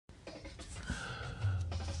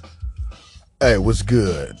Hey, what's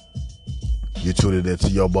good? You tuned it into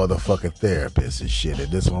your motherfucking therapist and shit,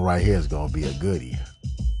 and this one right here is gonna be a goodie.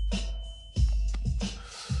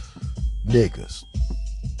 Niggas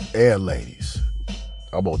and ladies,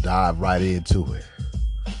 I'm gonna dive right into it.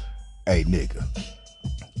 Hey, nigga,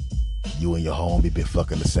 you and your homie been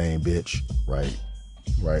fucking the same bitch, right?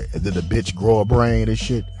 Right? And then the bitch grow a brain and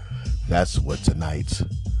shit. That's what tonight's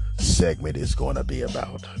segment is gonna be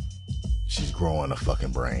about. She's growing a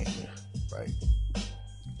fucking brain, right?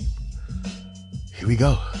 Here we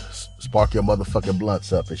go. Spark your motherfucking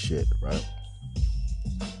blunts up and shit, right?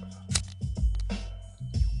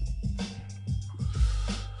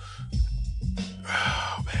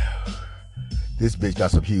 Oh, man. This bitch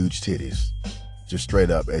got some huge titties. Just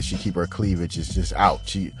straight up. And she keep her cleavage just out.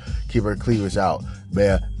 She keep her cleavage out.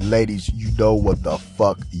 Man, ladies, you know what the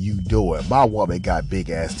fuck you doing. My woman got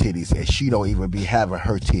big ass titties and she don't even be having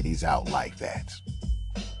her titties out like that.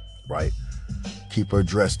 Right? Keep her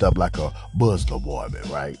dressed up like a Muslim woman,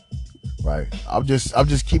 right? Right. I'm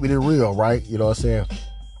just keeping it real, right? You know what I'm saying?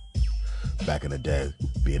 Back in the day,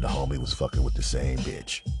 me and the homie was fucking with the same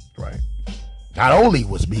bitch, right? Not only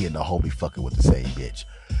was me and the homie fucking with the same bitch,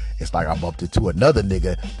 it's like I bumped into another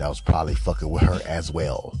nigga that was probably fucking with her as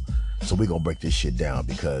well. So we gonna break this shit down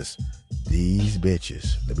because these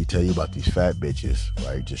bitches, let me tell you about these fat bitches,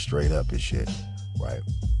 right? Just straight up and shit, right?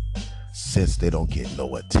 Since they don't get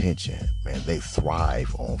no attention, man, they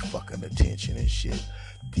thrive on fucking attention and shit.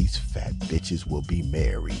 These fat bitches will be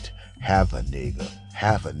married, have a nigga,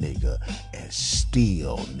 and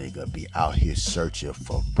still, nigga, be out here searching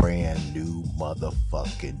for brand new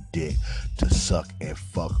motherfucking dick to suck and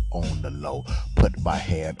fuck on the low. Put my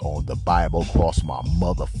hand on the Bible, cross my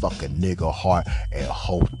motherfucking nigga heart, and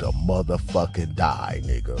hope to motherfucking die,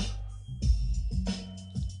 nigga.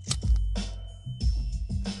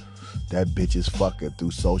 That bitch is fucking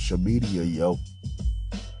through social media, yo.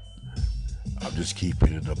 I'm just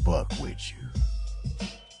keeping it a buck with you.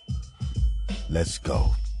 Let's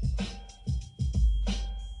go.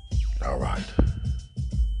 All right.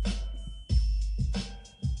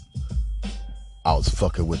 I was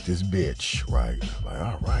fucking with this bitch, right? Like,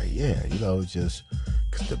 all right, yeah, you know, just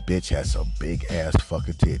because the bitch had some big ass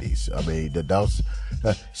fucking titties. I mean,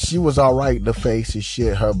 she was all right in the face and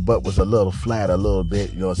shit. Her butt was a little flat a little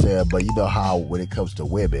bit, you know what I'm saying? But you know how when it comes to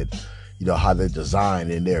women, you know how they're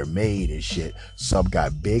designed and they're made and shit. Some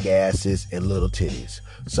got big asses and little titties.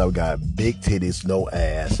 Some got big titties, no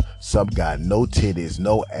ass. Some got no titties,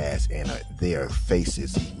 no ass, and their face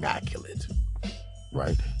is immaculate.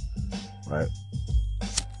 Right? Right?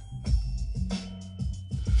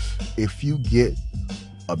 If you get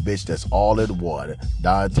a bitch that's all in one,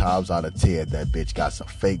 9 times out of 10, that bitch got some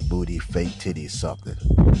fake booty, fake titties, something.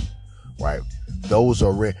 Right? Those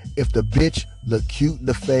are rare. If the bitch look cute in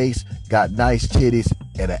the face, got nice titties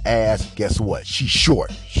and an ass, guess what? She's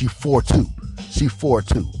short. She 4'2". She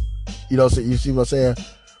 4'2". You know what I'm saying? You see what I'm saying?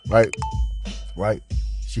 Right? Right?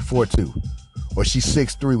 She 4'2". Or she's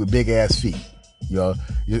 6'3" with big ass feet. You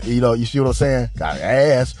know, you see what I'm saying? Got an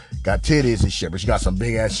ass, got titties and shit, but she got some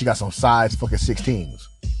big ass, she got some size fucking 16s.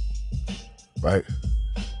 Right?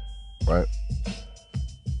 Right?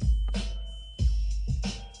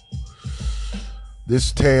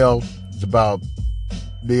 This tale is about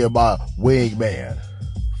me and my wingman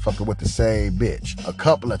fucking with the same bitch a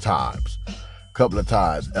couple of times.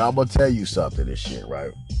 And I'm gonna tell you something and shit,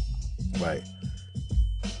 right? Right.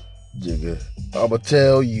 Nigga. I'm gonna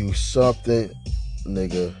tell you something,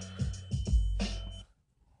 nigga.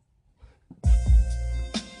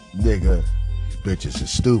 Nigga, these bitches is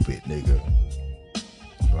stupid, nigga.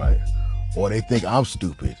 Right? Or they think I'm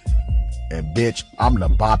stupid. And bitch, I'm the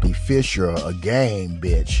Bobby Fischer of a game,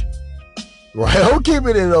 bitch. Right? I'm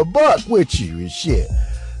keeping it a buck with you and shit.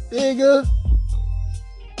 Nigga.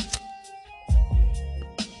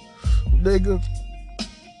 Nigga.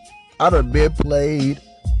 I done been played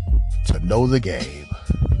to know the game.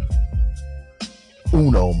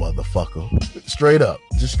 Uno, motherfucker. Straight up.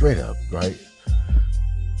 Just straight up, right?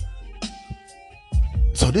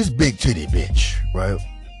 So this big titty bitch, right?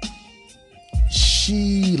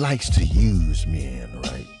 She likes to use men,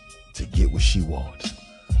 right? To get what she wants.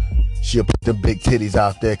 She'll put them big titties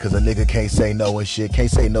out there because a nigga can't say no and shit. Can't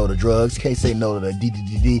say no to drugs. Can't say no to the D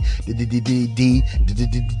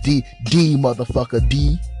motherfucker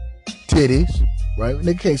D titties, right?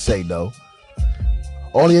 Nigga can't say no.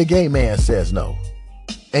 Only a gay man says no.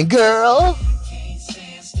 And girl,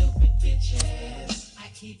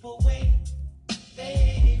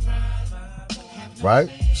 right?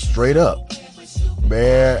 Straight up.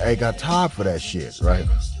 Man, ain't got time for that shit, right?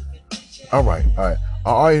 All right. I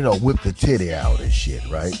already know whip the titty out and shit,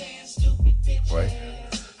 right? right?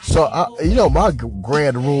 So, my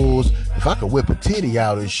grand rules, if I could whip a titty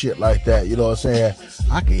out and shit like that, you know what I'm saying,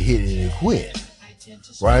 I could hit it and quit,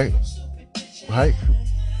 right? Right?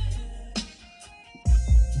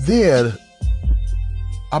 Then,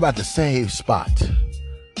 I'm at the same spot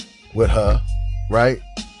with her, right?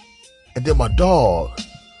 And then my dog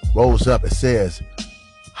rolls up and says,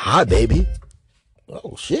 "Hi, baby."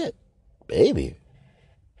 Oh, shit. Baby.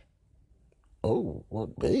 Oh,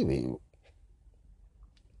 what baby?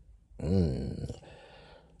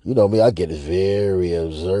 You know me, I get very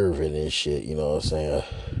observant and shit, you know what I'm saying?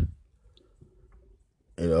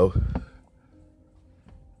 You know?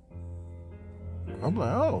 I'm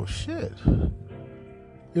like, oh, shit.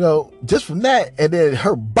 You know, just from that, and then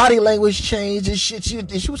her body language changed and shit.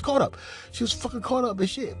 She was caught up. She was fucking caught up and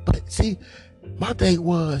shit. But see, my thing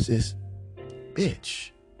is,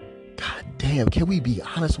 bitch, god damn, can we be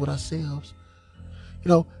honest with ourselves? You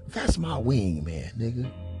know, that's my wing, man, nigga.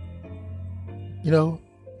 You know,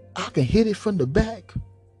 I can hit it from the back.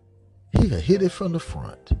 He can hit it from the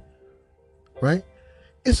front. Right?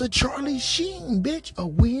 It's a Charlie Sheen, bitch. A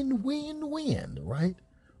win-win-win. Right?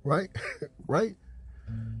 Right? Right?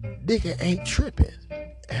 Nigga ain't tripping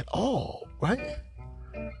at all. Right?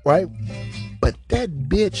 Right? But that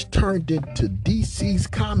bitch turned into DC's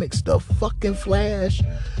Comics, the fucking Flash,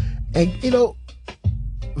 and, you know,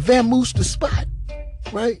 vamoosed the spot.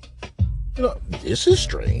 Right? You know, this is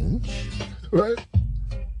strange. Right?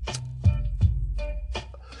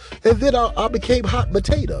 And then I became hot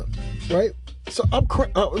potato. Right? So I'm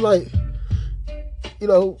like, you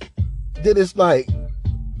know, then it's like,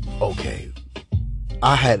 okay,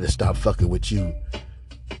 I had to stop fucking with you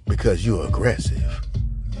because you're aggressive.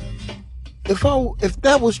 If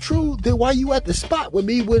that was true, then why you at the spot with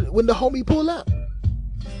me when the homie pull up?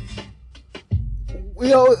 You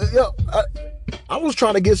know, I was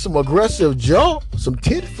trying to get some aggressive jump, some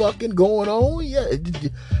tit fucking going on. Yeah,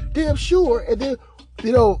 damn sure. And then,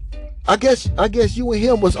 you know, I guess you and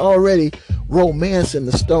him was already romancing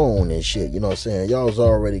the stone and shit. You know what I'm saying? Y'all was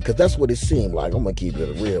already, because that's what it seemed like. I'm gonna keep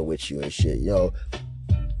it real with you and shit. You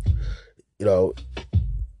know,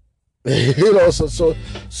 so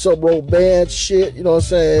some romance shit. You know what I'm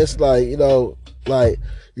saying? It's like, it's like,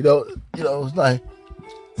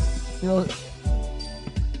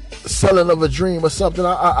 selling of a dream or something.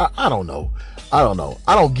 I don't know. I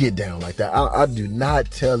don't get down like that. I do not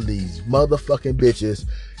tell these motherfucking bitches,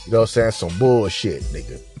 you know what I'm saying, some bullshit,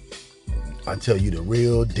 nigga. I tell you the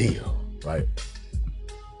real deal, right?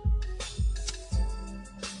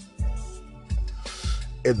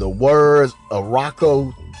 In the words of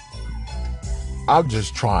Rocco, I'm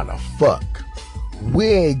just trying to fuck. We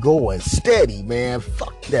ain't going steady, man.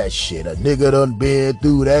 Fuck that shit. A nigga done been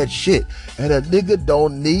through that shit. And a nigga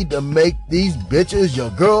don't need to make these bitches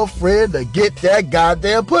your girlfriend to get that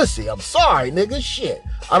goddamn pussy. I'm sorry, nigga. Shit.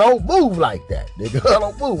 I don't move like that, nigga. I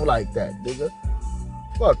don't move like that, nigga.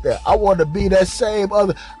 Fuck that. I want to be that same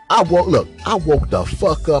other. I woke the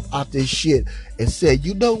fuck up out this shit and said,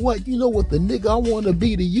 you know what the nigga I want to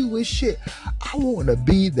be to you is shit. I want to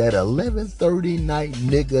be that 11:30 night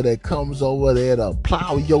nigga that comes over there to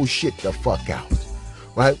plow your shit the fuck out,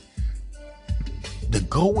 right? To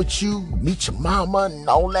go with you, meet your mama and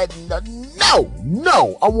all that.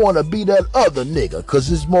 No, I want to be that other nigga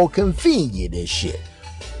because it's more convenient and shit.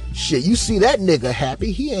 Shit, you see that nigga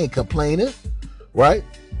happy, he ain't complaining, right?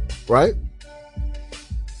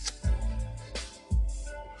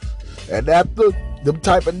 And after them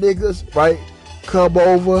type of niggas, right, come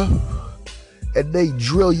over and they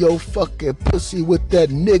drill your fucking pussy with that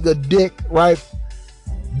nigga dick, right?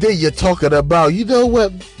 Then you're talking about, you know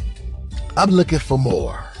what? I'm looking for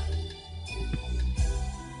more.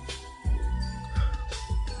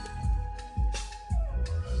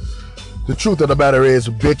 The truth of the matter is,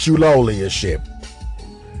 bitch, you lonely as shit.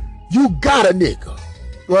 You got a nigga,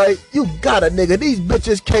 right? You got a nigga. These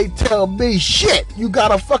bitches can't tell me shit. You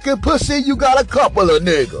got a fucking pussy, you got a couple of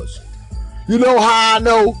niggas. You know how I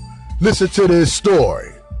know? Listen to this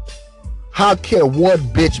story. How can one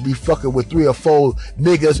bitch be fucking with 3 or 4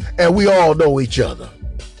 niggas and we all know each other?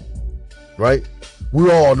 Right? We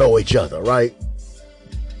all know each other, right?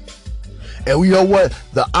 And you know what?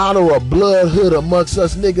 The honor of bloodhood amongst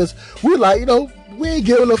us niggas, we're like, you know, we ain't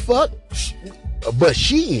giving a fuck. But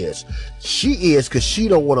she is. She is because she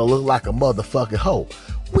don't want to look like a motherfucking hoe.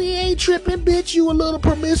 We ain't tripping, bitch. You a little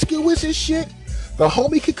promiscuous and shit. The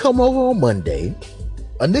homie could come over on Monday.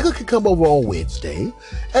 A nigga could come over on Wednesday.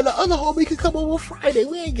 And the other homie could come over Friday.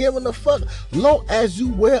 We ain't giving a fuck. Long as you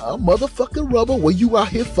wear a motherfucking rubber when you out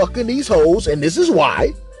here fucking these hoes. And this is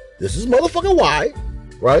why. This is motherfucking why.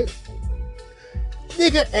 Right?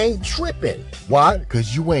 Nigga ain't tripping. Why?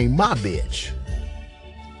 Because you ain't my bitch.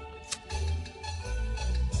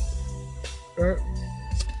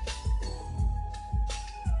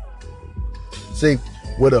 See,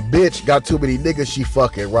 when a bitch got too many niggas she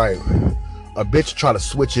fucking, right? A bitch try to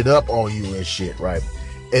switch it up on you and shit, right?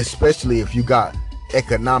 Especially if you got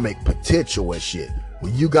economic potential and shit.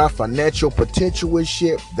 When you got financial potential and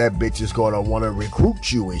shit, that bitch is gonna wanna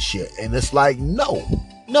recruit you and shit. And it's like, no.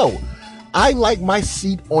 I like my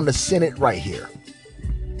seat on the Senate right here.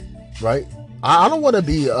 Right? I don't wanna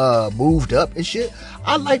be moved up and shit.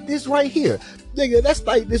 I like this right here. Nigga, that's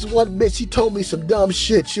like this one bitch, she told me some dumb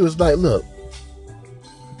shit. She was like, look,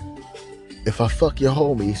 if I fuck your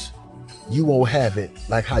homies, you won't have it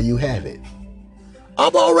like how you have it.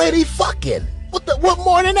 I'm already fucking. What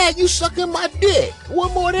more than that? You sucking my dick.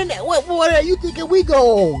 What more than that? What more than that? You thinking we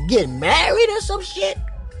gonna get married or some shit?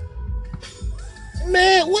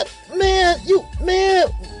 Man, what? Man, you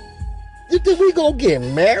think we gonna get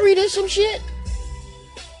married or some shit?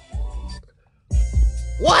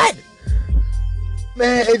 What?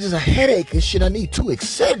 Man, it's just a headache and shit. I need 2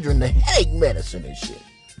 Excedrin, the headache medicine and shit.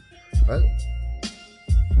 Right?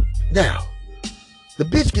 Now, the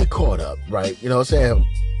bitch get caught up, right? You know what I'm saying?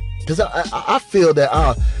 Because I feel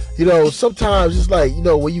that, you know, sometimes it's like, you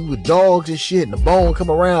know, when you with dogs and shit and the bone come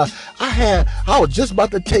around, I was just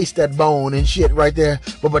about to taste that bone and shit right there,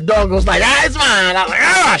 but my dog was like, it's mine. I was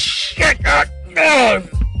like, shit.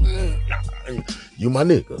 You my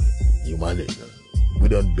nigga. We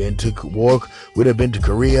done been to war. We done been to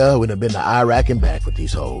Korea. We done been to Iraq and back with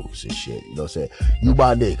these hoes and shit. You know what I'm saying? You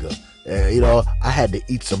my nigga. And, you know, I had to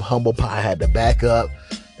eat some humble pie. I had to back up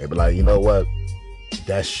and be like, you know what?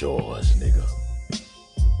 That's yours, nigga.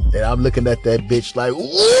 And I'm looking at that bitch like,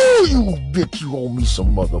 ooh, you bitch, you owe me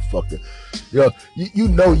some motherfucker. You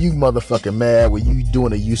know you motherfucking mad when you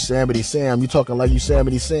doing a Yosemite Sam. You talking like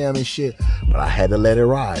Yosemite Sam and shit. But I had to let it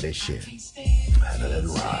ride and shit.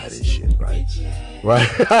 Right?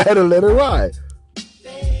 Right? I had to let it ride.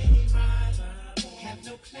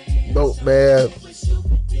 No, man.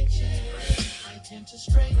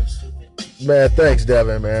 Man, thanks,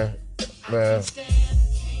 Devin, man.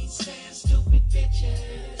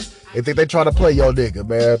 They think they trying to play your nigga,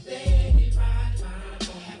 man.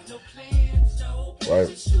 Right?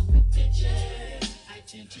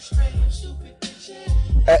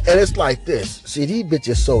 And it's like this. See, these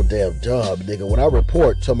bitches so damn dumb, nigga. When I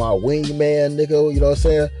report to my wingman, nigga, you know what I'm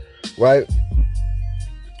saying? Right?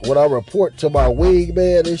 When I report to my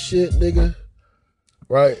wingman and shit, nigga,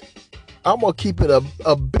 right? I'm going to keep it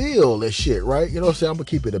a bill and shit, right? You know what I'm saying? I'm going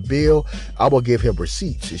to keep it a bill. I'm going to give him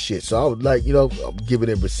receipts and shit. So I was like, you know, I'm giving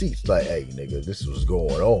him receipts. Like, hey, nigga, this is what's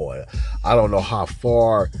going on. I don't know how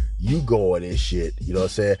far you going and shit. You know what I'm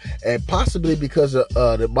saying? And possibly because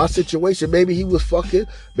of my situation, maybe he was fucking.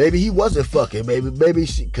 Maybe he wasn't fucking. Maybe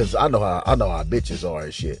she, because I know how bitches are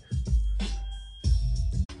and shit.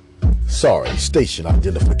 Sorry, station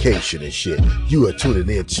identification and shit. You are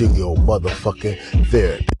tuning in to your motherfucking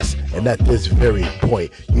therapist. And at this very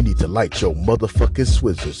point, you need to light your motherfucking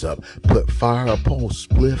swizzles up. Put fire upon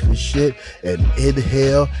spliff and shit. And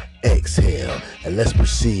inhale, exhale. And let's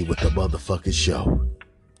proceed with the motherfucking show.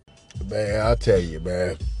 Man, I tell you,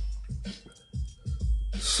 man.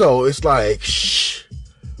 So it's like, shh.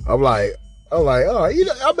 I'm like, all right, you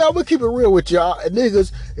know, I'm gonna keep it real with y'all.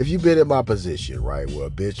 Niggas, if you been in my position, right, where a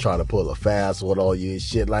bitch trying to pull a fast one on you and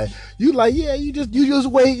shit, like, you like, yeah, you just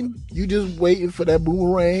waiting. You just waiting for that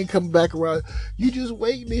boomerang coming back around. You just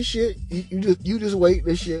waiting this shit. You just waiting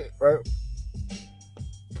this shit, right?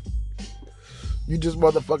 You just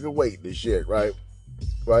motherfucking waiting this shit, right?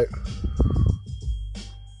 Right?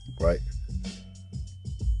 Right?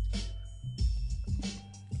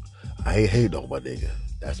 I ain't hating on my nigga.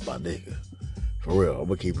 That's my nigga. For real, I'm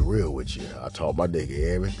gonna keep it real with you. I taught my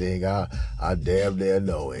nigga everything I damn near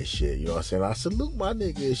know and shit. You know what I'm saying? I salute my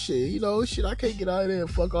nigga and shit. You know, shit, I can't get out of there and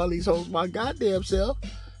fuck all these hoes my goddamn self.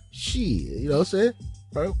 Shit, you know what I'm saying?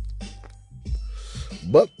 Right?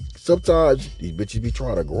 But sometimes these bitches be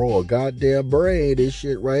trying to grow a goddamn brain and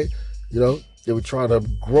shit, right? You know, they be trying to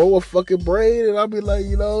grow a fucking brain and I'll be like,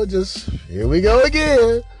 you know, just, here we go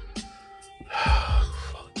again.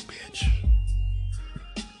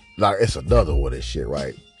 Like, it's another one and shit,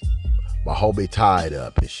 right? My homie tied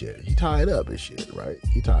up and shit. He tied up and shit, right?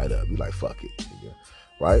 He tied up. He like, fuck it, nigga.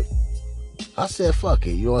 Right? I said, fuck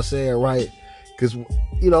it. You know what I'm saying, right? Because,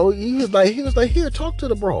 you know, he was like, here, talk to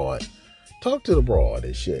the broad. Talk to the broad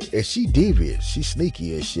and shit. And she devious. She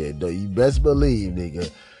sneaky and shit. Though you best believe,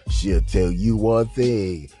 nigga, she'll tell you one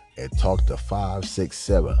thing and talk to 5, 6,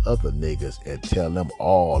 7 other niggas and tell them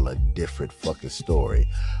all a different fucking story.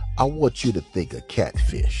 I want you to think of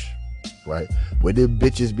Catfish, right? Where them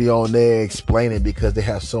bitches be on there explaining because they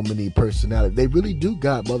have so many personalities. They really do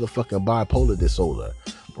got motherfucking bipolar disorder.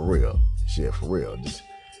 For real. Shit, for real.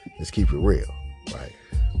 Just keep it real, right?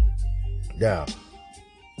 Now,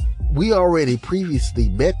 we already previously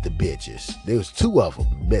met the bitches. There was 2 of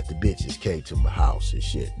them. Met the bitches, came to my house and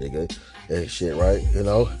shit, nigga. And shit, right? You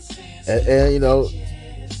know? And you know,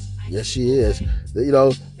 yes, she is. You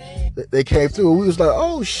know, they came through and we was like,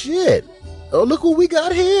 oh, shit. Oh, look what we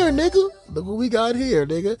got here, nigga. Look what we got here,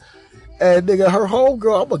 nigga. And, nigga, her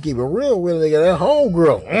homegirl, I'm gonna keep it real with it, nigga. That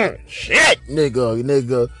homegirl, shit,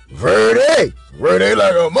 nigga. Verde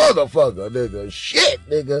like a motherfucker, nigga. Shit,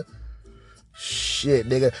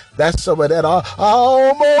 nigga. That's some of that. I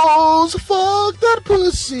almost fucked that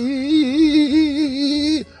pussy.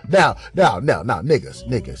 Now,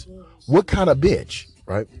 niggas. What kind of bitch,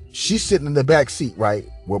 right? She's sitting in the back seat, right,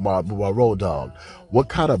 with my road dog. What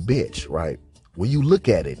kind of bitch, right? When you look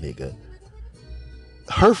at it, nigga,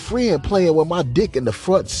 her friend playing with my dick in the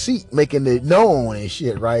front seat, making it known and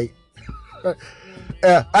shit, right?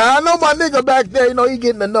 I know my nigga back there, you know, he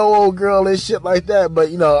getting to know old girl and shit like that, but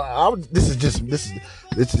you know, this is just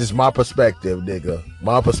my perspective, nigga.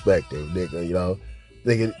 My perspective, nigga. You know,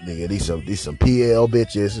 nigga, these some PL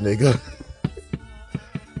bitches, nigga.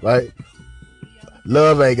 Right?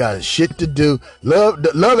 Love ain't got shit to do. Love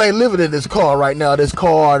ain't living in this car right now. This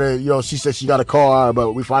car, you know, she said she got a car,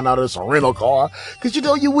 but we find out it's a rental car. Cause you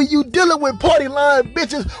know, when you dealing with party line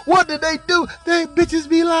bitches, what do? They bitches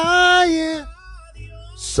be lying.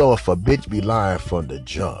 So if a bitch be lying from the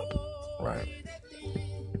jump, right?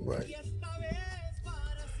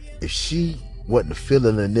 If she wasn't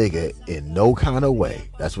feeling a nigga in no kind of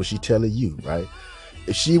way, that's what she telling you, right?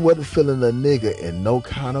 If she wasn't feeling a nigga in no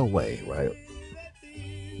kind of way, right?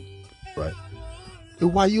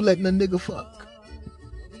 Then why you letting a nigga fuck?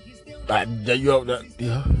 Right?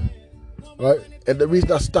 And the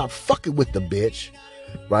reason I stopped fucking with the bitch,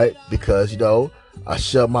 right? Because, you know, I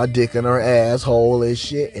shoved my dick in her asshole and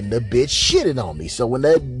shit, and the bitch shitted on me. So when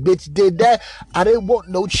that bitch did that, I didn't want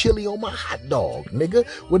no chili on my hot dog, nigga.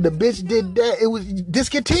 When the bitch did that, it was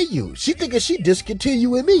discontinued. She thinking she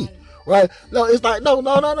discontinuing me, right? No, it's like, no.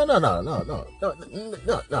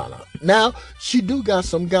 Now, she do got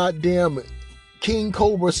some goddamn King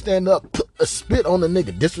Cobra stand up, spit on the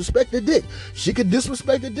nigga, disrespect the dick. She could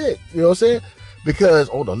disrespect the dick, you know what I'm saying? Because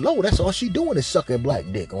on the low, that's all she doing is sucking black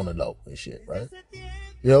dick on the low and shit, right?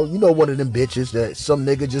 You know one of them bitches that some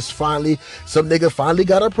nigga finally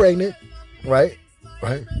got her pregnant, right?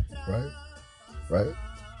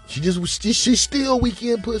 She still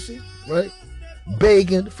weekend pussy, right?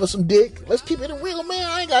 Begging for some dick. Let's keep it real, man.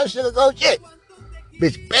 I ain't got shit to go shit.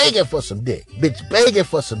 Bitch begging for some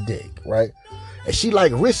dick. Right? And she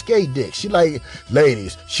like risque dick. She like,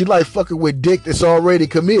 ladies, she like fucking with dick that's already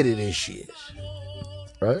committed and shit.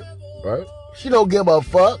 Right? She don't give a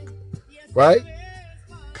fuck. Right?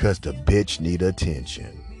 Cause the bitch need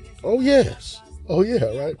attention. Oh yes. Oh yeah,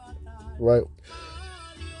 right? Right.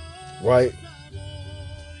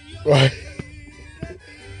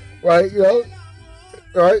 Right, you know?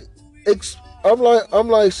 Right? I'm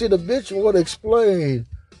like, see, the bitch want to explain,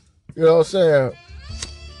 you know what I'm saying,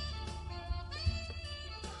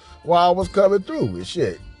 why I was coming through and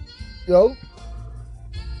shit, you know?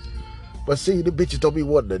 But see, the bitches don't be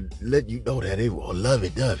wanting to let you know that they won't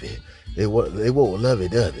lovey-dovey. They won't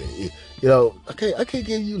lovey-dovey. You know, I can't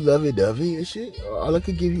give you lovey-dovey and shit. All I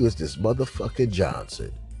can give you is this motherfucking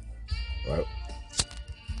Johnson. Right?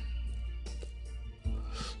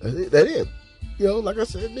 That it. You know, like I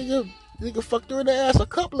said, nigga fucked her in the ass a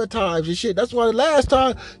couple of times and shit. That's why the last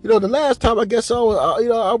time I guess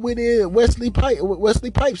I went in Wesley Pipes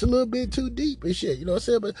a little bit too deep and shit. You know what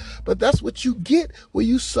I'm saying? But that's what you get when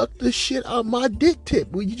you suck the shit out my dick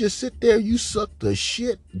tip. When you just sit there, you suck the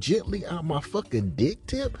shit gently out my fucking dick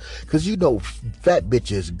tip. Cause you know fat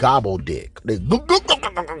bitches gobble dick. They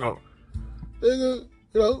nigga,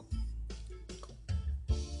 you know.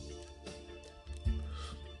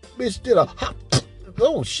 Bitch did a hop.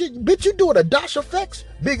 Oh shit, bitch, you doing a Dash effects?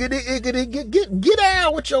 Biggity, get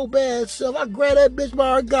out with your bad self. I grab that bitch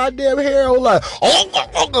by her goddamn hair, like,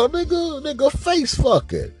 nigga, face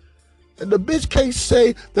fucking. And the bitch can't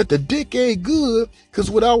say that the dick ain't good, cause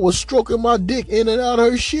when I was stroking my dick in and out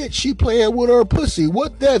her shit, she playing with her pussy.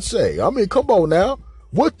 What that say? I mean, come on now.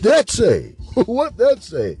 What that say? What that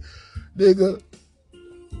say? Nigga,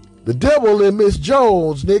 the devil in Miss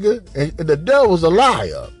Jones, nigga, and the devil's a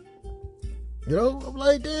liar. You know, I'm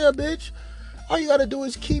like, damn, bitch. All you gotta do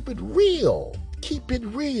is keep it real. Keep it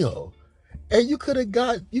real. And you could have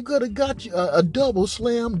got a double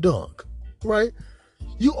slam dunk, right?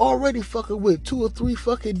 You already fucking with 2 or 3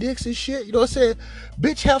 fucking dicks and shit. You know what I'm saying?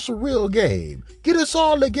 Bitch, have some real game. Get us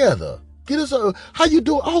all together. Get us all. How you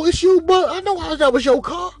doing? Oh, it's you, but I know how that was your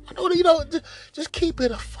car. I know, you know, just keep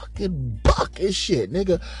it a fucking buck and shit,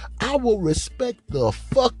 nigga. I will respect the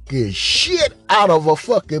fucking shit out of a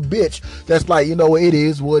fucking bitch that's like, you know, it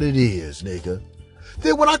is what it is, nigga.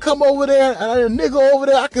 Then when I come over there and a nigga over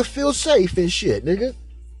there, I can feel safe and shit, nigga.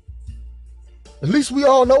 At least we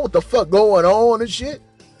all know what the fuck going on and shit.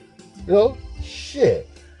 You know? Shit.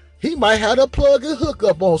 He might have to plug and hook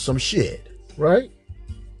up on some shit, right?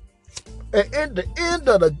 And at the end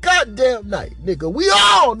of the goddamn night, nigga, we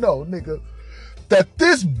all know, nigga, that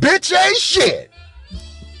this bitch ain't shit.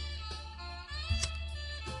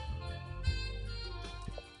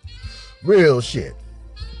 Real shit.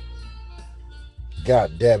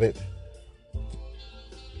 God damn it.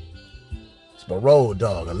 It's my road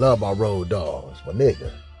dog. I love my road dog. It's my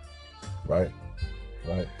nigga. Right?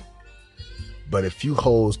 Right? But if you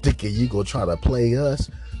hoes thinking you gonna try to play us,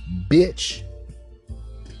 bitch,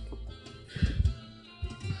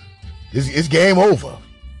 it's game over.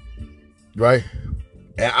 Right?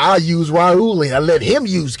 And I use Raul and I let him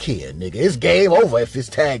use Ken, nigga. It's game over if it's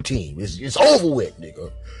tag team. It's over with,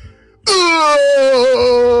 nigga.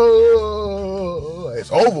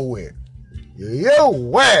 It's over with. You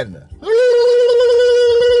win.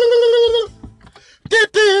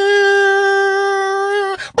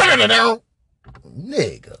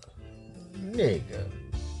 Nigga.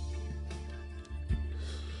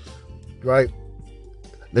 Right?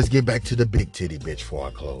 Let's get back to the big titty bitch before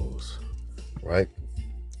I close. Right?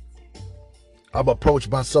 I'm approached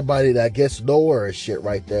by somebody that I guess know her and shit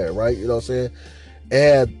right there, right? You know what I'm saying?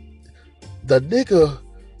 And the nigga,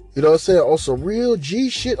 you know what I'm saying, on some real G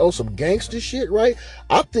shit, on some gangster shit, right?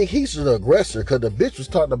 I think he's an aggressor because the bitch was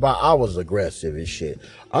talking about I was aggressive and shit.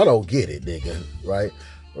 I don't get it, nigga, right?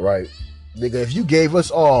 Right? Nigga, if you gave us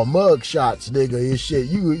all mug shots, nigga, and shit,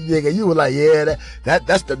 you were like, yeah,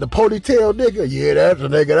 that's the ponytail nigga. Yeah,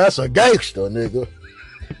 that's a gangster, nigga.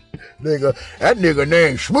 Nigga, that nigga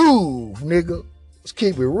named Smooth, nigga. Let's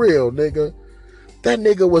keep it real, nigga. That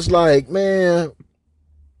nigga was like, man,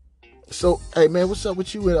 so, hey, man, what's up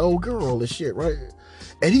with you and old girl and shit, right?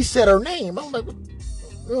 And he said her name. I'm like, like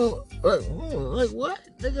what?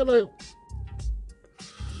 Nigga, like,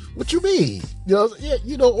 what you mean? You know, yeah,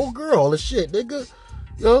 you know, old girl and shit, nigga.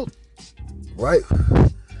 You know, right?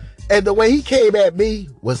 And the way he came at me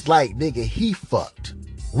was like, nigga, he fucked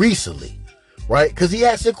recently, right? Because he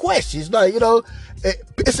asking questions, like, you know,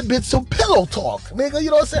 it's been some pillow talk, nigga. You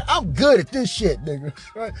know what I'm saying? I'm good at this shit, nigga,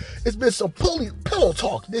 right? It's been some pillow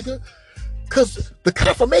talk, nigga. Because the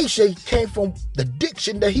confirmation came from the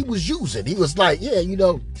diction that he was using. He was like, yeah, you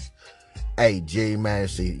know, hey, G, man,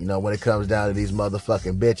 see, you know, when it comes down to these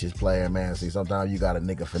motherfucking bitches playing, man, see, sometimes you got a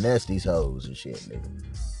nigga finesse these hoes and shit, nigga.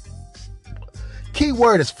 Key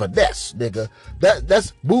word is finesse, nigga.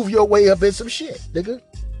 That's move your way up in some shit, nigga.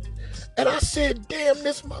 And I said, damn,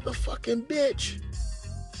 this motherfucking bitch.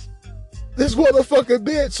 This motherfucking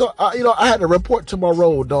bitch. So, you know, I had to report to my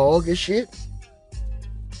road dog and shit.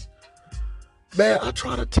 Man, I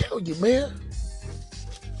try to tell you, man.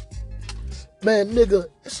 Man, nigga,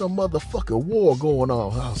 it's a motherfucking war going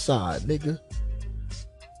on outside, nigga.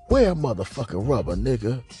 Wear motherfucking rubber,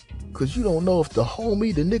 nigga. Cause you don't know if the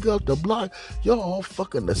homie, the nigga up the block, y'all all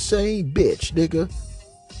fucking the same bitch, nigga.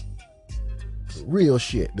 Real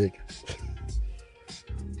shit, nigga.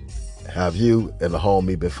 Have you and the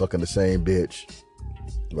homie been fucking the same bitch?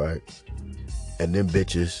 Right? And them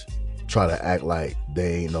bitches try to act like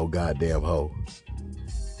they ain't no goddamn hoe.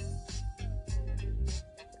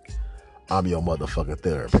 I'm your motherfucking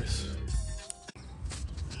therapist.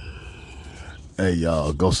 Hey,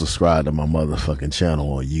 y'all, go subscribe to my motherfucking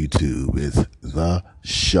channel on YouTube. It's The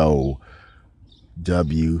Show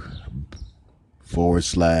W/MKSPEXT.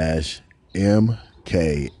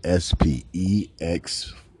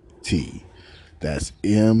 That's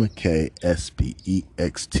MKSPEXT,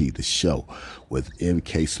 The Show with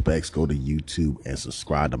MK Specs. Go to YouTube and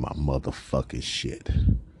subscribe to my motherfucking shit.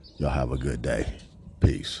 Y'all have a good day.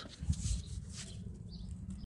 Peace.